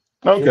movie.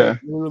 Okay,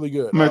 really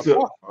good. I'm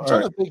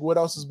trying to think what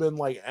else has been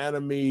like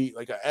anime,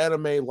 like an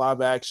anime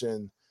live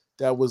action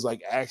that was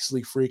like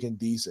actually freaking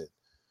decent.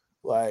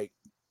 Like,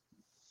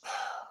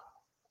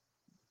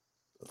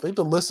 I think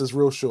the list is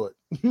real short,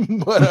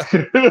 but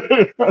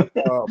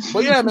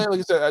yeah, man. Like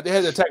I said, they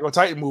had the Attack on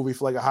Titan movie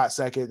for like a hot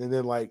second, and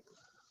then like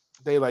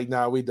they like,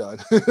 nah, we done.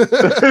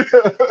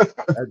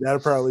 That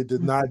apparently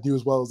did not do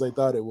as well as they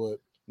thought it would.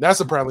 That's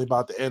apparently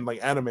about to end,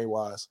 like anime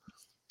wise.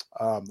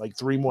 Like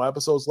 3 more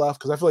episodes left,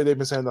 because I feel like they've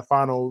been saying the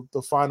final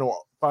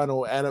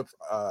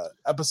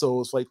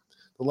episodes for like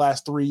the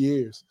last 3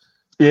 years.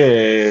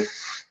 Yeah.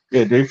 I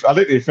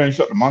think they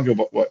finished up the manga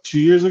about 2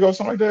 years ago,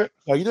 something like that.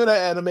 Like, that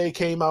anime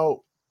came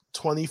out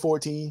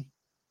 2014.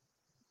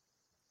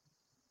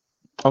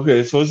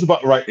 Okay, so it's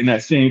about right in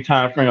that same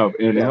time frame of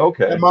ending.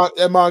 Okay,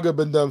 that manga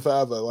been done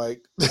forever.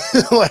 Like,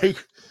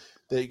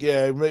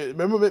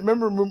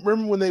 remember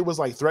when they was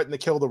like threatening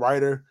to kill the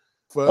writer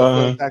for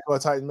Attack on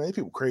Titan? Man,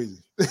 people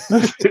crazy.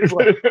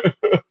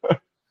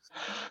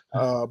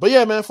 But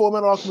yeah, man, Full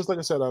Metal Alchemist, like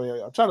I said, I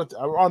mean,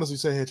 I'm honestly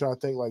sitting here trying to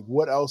think like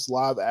what else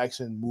live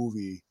action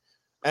movie,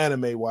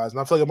 anime wise, and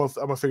I feel like I'm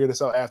gonna figure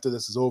this out after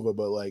this is over.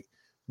 But like,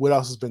 what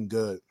else has been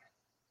good?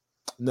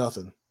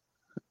 Nothing.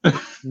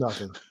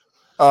 Nothing.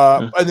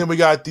 And then we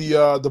got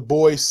the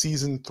Boys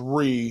season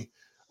 3,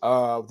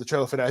 the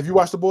trailer for that. Have you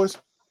watched The Boys?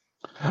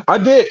 I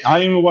did.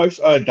 I even watched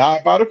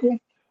Diabolical,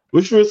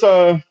 which was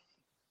that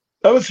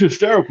was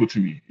hysterical to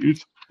me.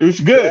 It was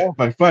good, Yeah.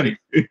 like funny.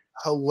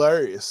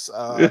 Hilarious.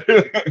 I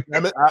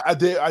mean, I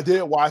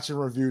did watch and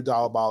review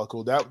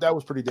Diabolical. That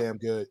was pretty damn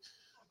good.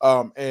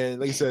 And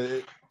like I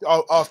said,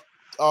 off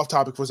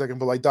topic for a second,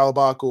 but like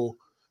Diabolical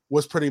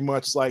was pretty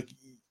much like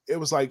it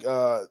was like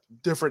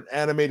different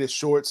animated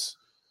shorts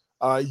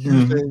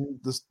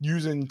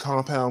using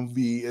Compound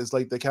V is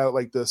like the kind of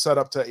like the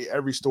setup to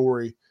every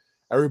story.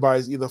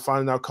 Everybody's either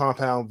finding out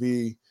Compound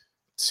V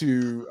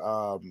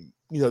to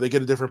they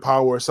get a different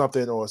power or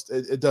something, or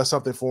it does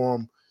something for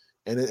them,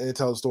 and it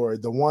tells a story.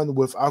 The one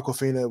with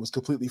Aquafina was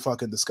completely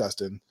fucking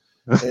disgusting,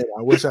 and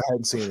I wish I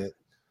hadn't seen it.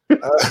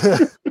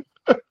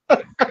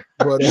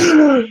 But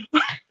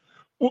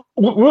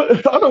what,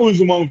 I thought it was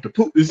the one with the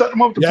poop. Is that the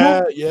one with the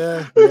poop?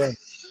 Yeah.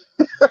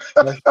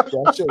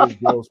 That shit was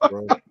gross,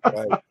 bro.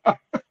 Like,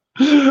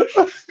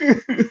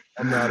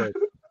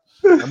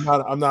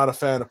 I'm not a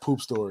fan of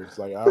poop stories.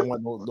 Like I don't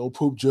want no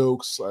poop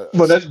jokes.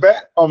 But that's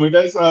bad. I mean,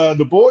 that's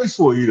The Boys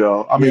for you,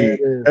 though. I mean,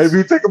 if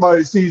you think about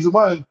it, season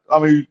 1, I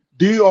mean,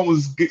 D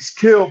almost gets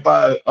killed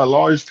by a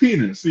large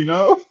penis.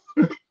 Right.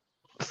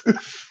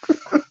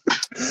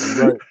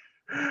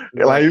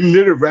 Like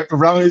literally wrapped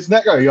around his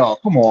neck. Like, y'all,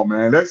 come on,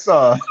 man. That's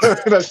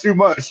that's too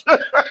much.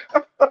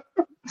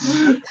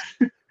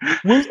 I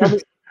mean,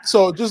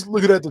 so just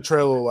looking at the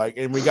trailer, like,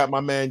 and we got my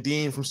man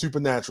Dean from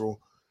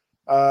Supernatural.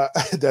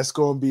 That's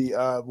going to be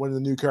one of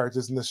the new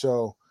characters in the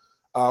show.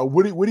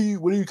 What are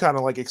you kind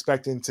of like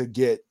expecting to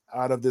get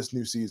out of this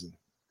new season?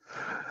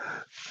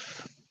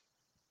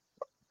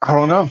 I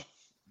don't know.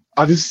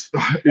 It's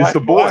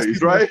The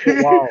Boys, right?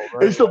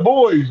 It's The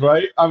Boys,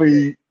 right? I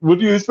mean, what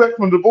do you expect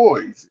from The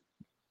Boys?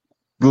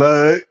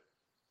 Blood,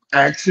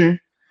 action.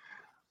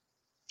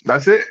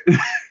 That's it.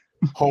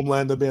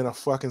 Homelander being a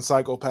fucking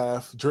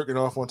psychopath, jerking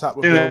off on top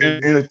of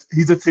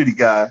he's a titty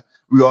guy.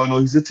 We all know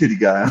he's a titty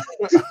guy.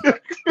 He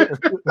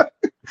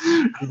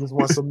just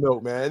wants some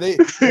milk, man. They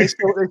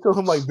show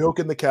him like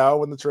milking the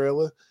cow in the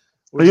trailer.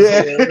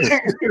 Yeah.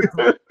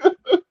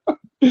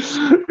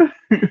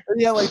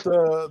 Yeah, like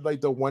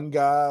the one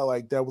guy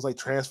like that was like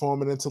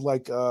transforming into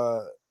like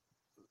the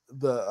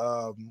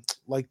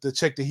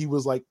chick that he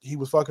was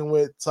fucking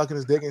with, sucking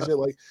his dick and shit.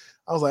 Like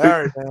I was like,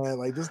 all right, man,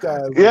 like this guy.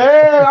 I'm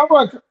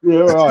like,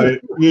 yeah,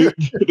 right.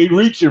 They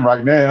reaching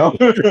right now.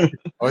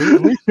 Oh,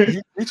 he's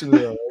reaching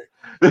there.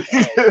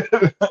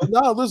 Right?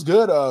 No, it looks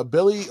good.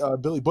 Billy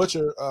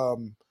Butcher.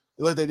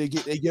 They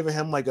giving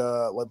him like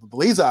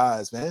laser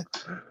eyes, man.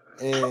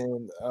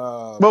 And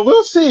but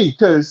we'll see,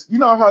 because you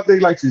know how they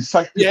like to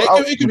psych people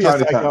out. It could be a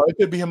psycho. It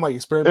could be him like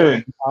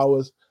experimenting with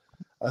powers,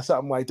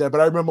 something like that.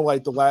 But I remember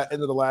like the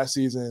end of the last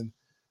season.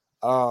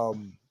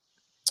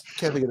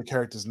 Can't think of the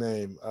character's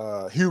name.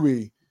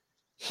 Huey.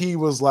 He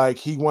was like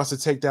he wants to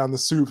take down the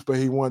Supes, but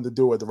he wanted to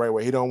do it the right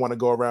way. He don't want to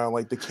go around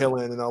like the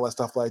killing and all that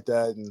stuff like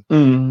that. And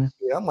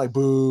yeah, I'm like,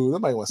 boo.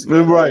 Nobody wants to see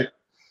that.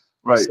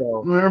 Right.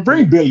 So,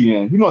 bring Billy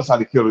in. He knows how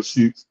to kill the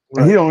Supes,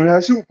 and he don't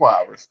have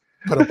superpowers.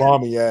 Put a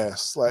bomb in your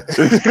ass, like. But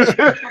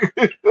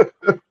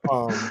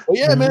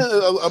yeah, man,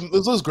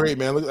 this looks great,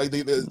 man. Look like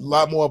there's a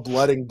lot more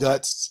blood and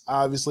guts,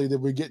 obviously, that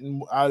we're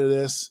getting out of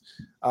this.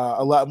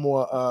 A lot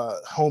more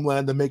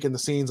Homelander making the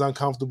scenes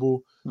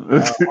uncomfortable.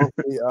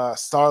 Hopefully,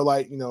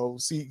 Starlight,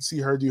 see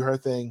her do her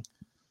thing,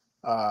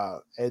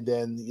 and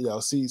then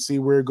see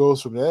where it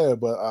goes from there.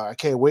 But I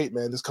can't wait,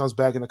 man. This comes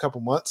back in a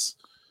couple months,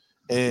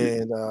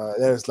 and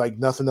there's like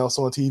nothing else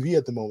on TV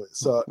at the moment.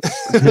 So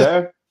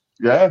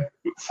yeah.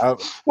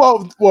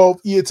 Well,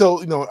 yeah.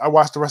 So I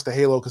watched the rest of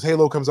Halo because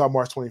Halo comes out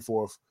March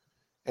 24th,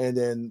 and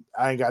then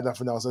I ain't got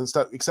nothing else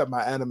except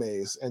my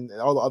animes and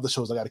all the other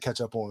shows I got to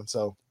catch up on.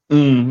 So,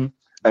 and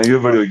your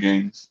video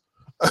games.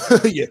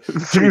 Yeah,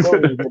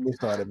 don't get me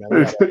started,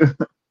 man.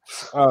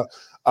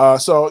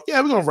 So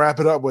yeah, we're gonna wrap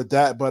it up with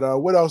that.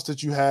 But what else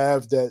did you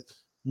have that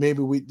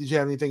maybe did you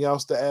have anything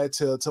else to add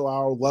to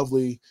our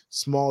lovely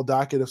small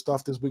docket of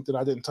stuff this week that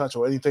I didn't touch,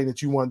 or anything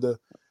that you wanted to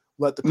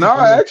let the people know?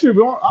 Actually,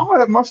 I don't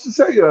have much to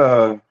say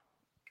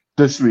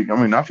this week. I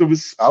mean, after it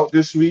was out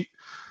this week,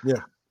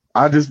 yeah,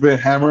 I just been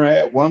hammering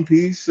at One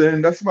Piece,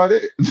 and that's about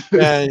it.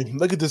 Man,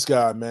 look at this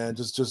guy, man.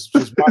 Just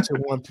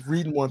watching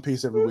reading One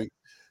Piece every week.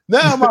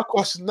 Now my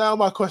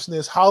question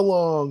is, how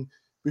long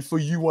before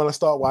you want to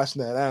start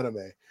watching that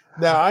anime?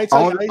 Now I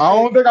don't think I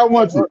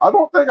want to. I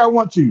don't think I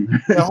want to.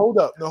 Now hold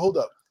up.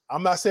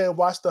 I'm not saying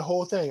watch the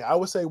whole thing. I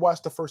would say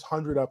watch the first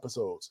 100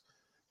 episodes.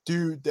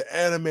 Dude, the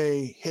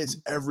anime hits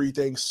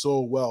everything so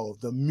well.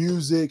 The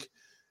music,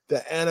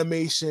 the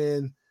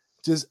animation,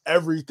 just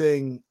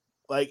everything.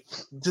 Like,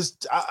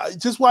 just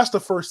watch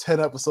the first 10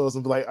 episodes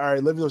and be like, all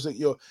right, let me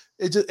know.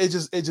 It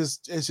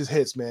just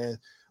hits, man.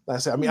 Like I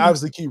said, I mean,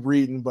 obviously keep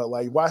reading, but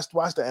like watch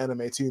the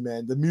anime too,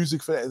 man. The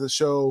music for the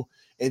show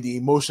and the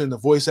emotion, the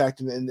voice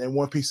acting in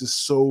One Piece is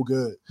so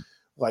good.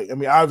 Like, I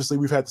mean, obviously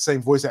we've had the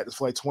same voice actors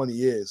for like 20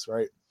 years,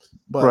 right?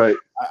 But Right.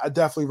 I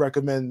definitely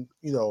recommend,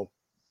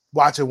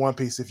 watching One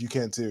Piece if you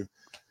can too.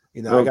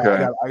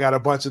 Okay. I got a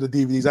bunch of the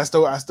DVDs. I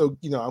still, I'm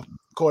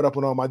caught up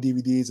on all my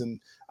DVDs, and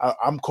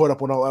I'm caught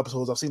up on all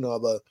episodes. I've seen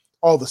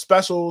all the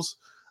specials.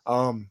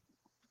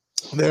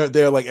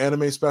 They're like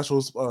anime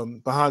specials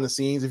behind the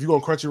scenes. If you go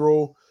on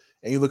Crunchyroll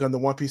and you look on the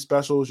One Piece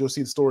specials, you'll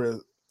see the story.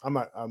 I'm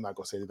not gonna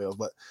say anything else,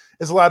 but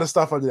it's a lot of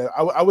stuff under there.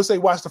 I would say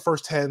watch the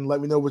first 10. Let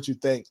me know what you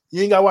think.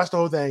 You ain't gotta watch the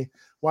whole thing.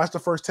 Watch the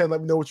first 10.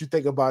 Let me know what you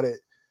think about it,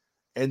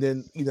 and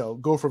then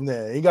go from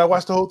there. You gotta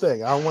watch the whole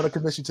thing. I don't want to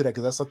commit you to that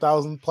because that's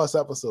 1,000+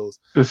 episodes.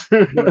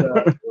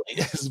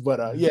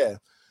 But yeah.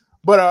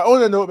 But on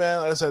that note,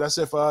 man, like I said, that's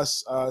it for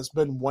us. It's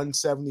been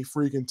 170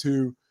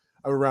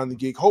 of Around the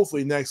Geek.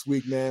 Hopefully next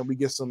week, man, we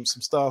get some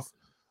stuff.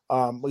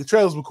 Like the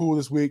trailers were cool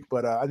this week,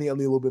 but I need a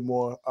little bit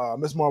more.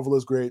 Miss Marvel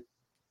is great.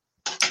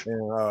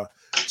 And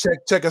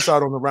check us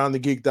out on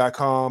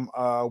aroundthegeek.com.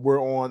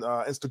 We're on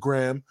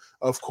Instagram,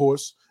 of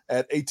course,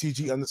 at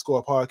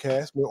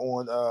ATG_podcast. We're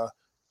on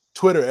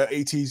Twitter at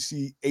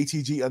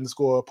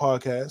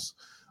ATG_podcast.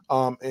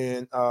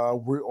 And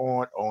we're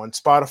on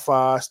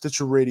Spotify,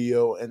 Stitcher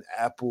Radio, and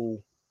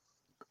Apple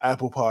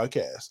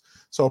Podcasts.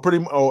 So pretty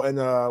did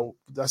I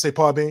say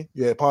Podbean?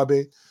 Yeah,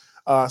 Podbean.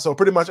 So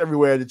pretty much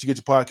everywhere that you get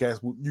your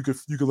podcast, you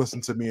could listen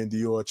to me and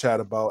Dior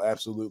chat about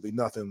absolutely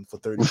nothing for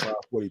 35,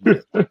 40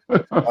 minutes. But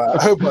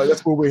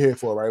that's what we're here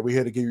for, right? We're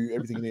here to give you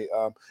everything you need.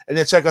 And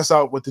then check us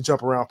out with the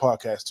Jump Around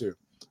podcast too.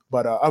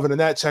 But other than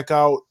that, check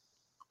out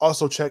all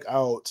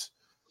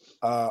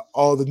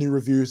the new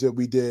reviews that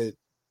we did,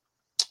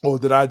 or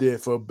that I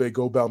did for Big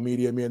Gold Belt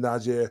Media, me and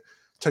Najee.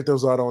 Check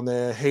those out on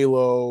there.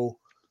 Halo,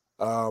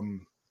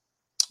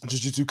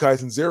 Jujutsu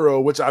Kaisen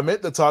 0, which I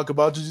meant to talk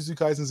about. Jujutsu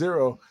Kaisen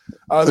 0.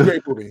 It's a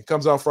great movie. It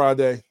comes out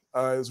Friday.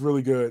 It's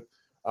really good.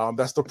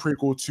 That's the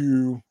prequel. It's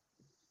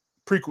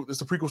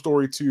the prequel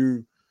story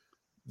to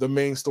the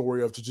main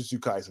story of Jujutsu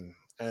Kaisen.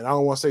 And I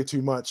don't want to say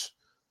too much,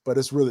 but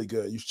it's really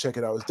good. You should check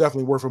it out. It's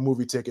definitely worth a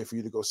movie ticket for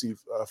you to go see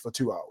for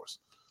 2 hours.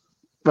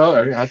 All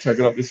right, I'll check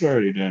it out this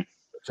Saturday then.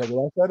 Check it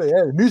out Saturday.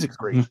 Yeah, the music's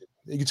great.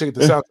 You can check it.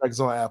 The soundtrack is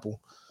on Apple.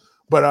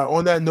 But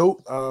on that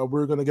note,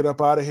 we're going to get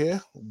up out of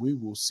here. We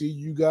will see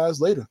you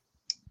guys later.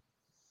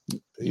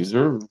 Yes,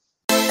 sir.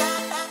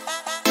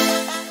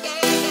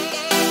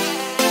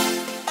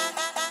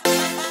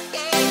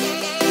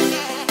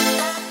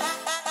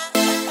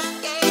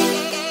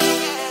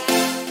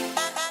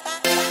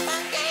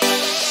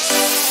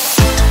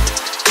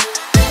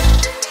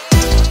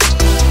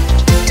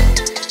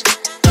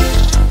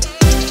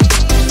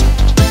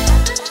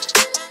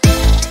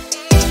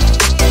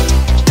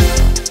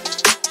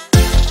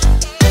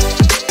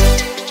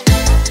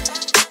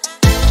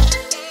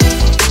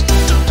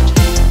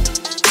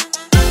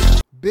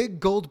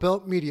 Big Gold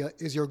Belt Media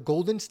is your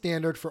golden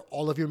standard for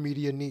all of your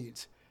media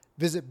needs.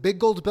 Visit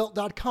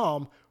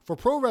BigGoldBelt.com for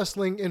pro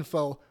wrestling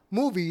info,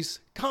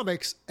 movies,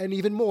 comics, and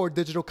even more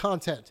digital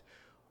content.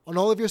 On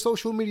all of your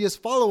social medias,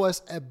 follow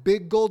us at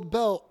Big Gold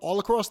Belt all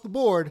across the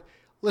board.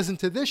 Listen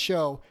to this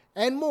show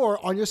and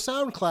more on your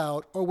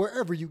SoundCloud or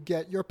wherever you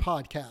get your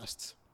podcasts.